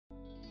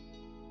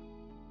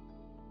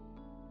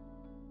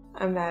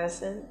I'm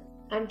Madison.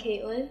 I'm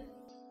Caitlin.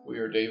 We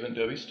are Dave and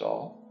Debbie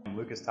Stahl. I'm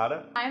Lucas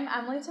Tata. I'm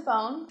Emily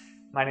Tabone.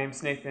 My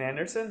name's Nathan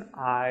Anderson.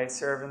 I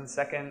serve in the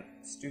second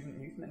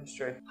student youth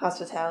ministry.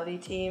 Hospitality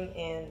team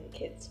and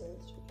kids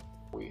ministry.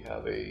 We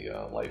have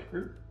a life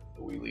group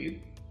that we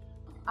lead.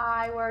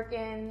 I work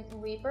in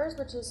Leapers,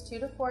 which is 2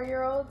 to 4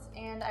 year olds,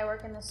 and I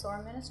work in the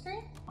SOAR ministry.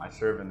 I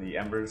serve in the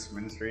Embers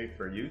ministry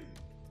for youth.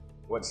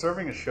 What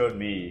serving has showed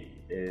me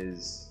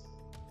is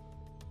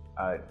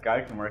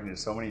God can work in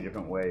so many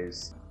different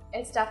ways.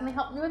 It's definitely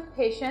helped me with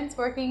patience,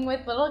 working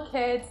with little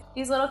kids.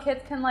 These little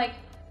kids can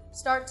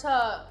start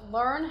to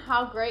learn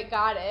how great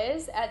God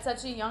is at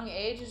such a young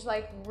age. Is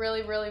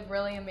really, really,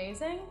 really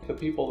amazing. The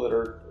people that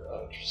are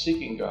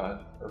seeking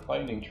God are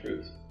finding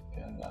truth,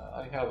 and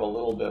I have a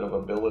little bit of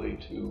ability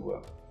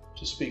to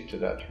speak to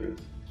that truth.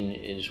 It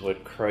is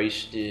what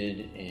Christ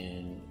did,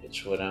 and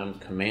it's what I'm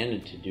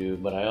commanded to do,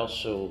 but I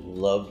also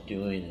love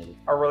doing it.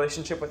 Our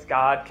relationship with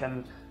God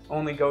can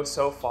only go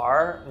so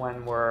far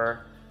when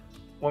we're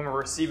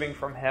receiving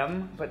from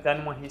Him, but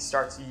then when He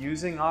starts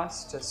using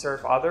us to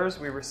serve others,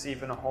 we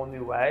receive in a whole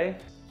new way.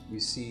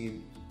 You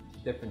see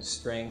different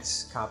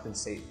strengths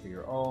compensate for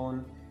your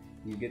own.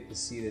 You get to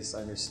see this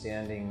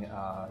understanding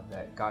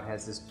that God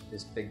has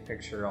this big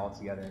picture all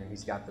together, and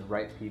He's got the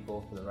right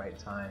people for the right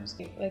times.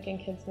 Like in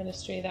kids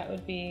ministry, that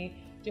would be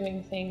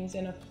doing things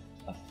in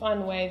a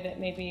fun way that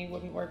maybe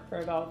wouldn't work for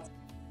adults.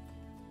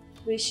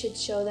 We should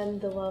show them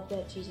the love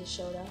that Jesus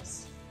showed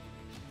us.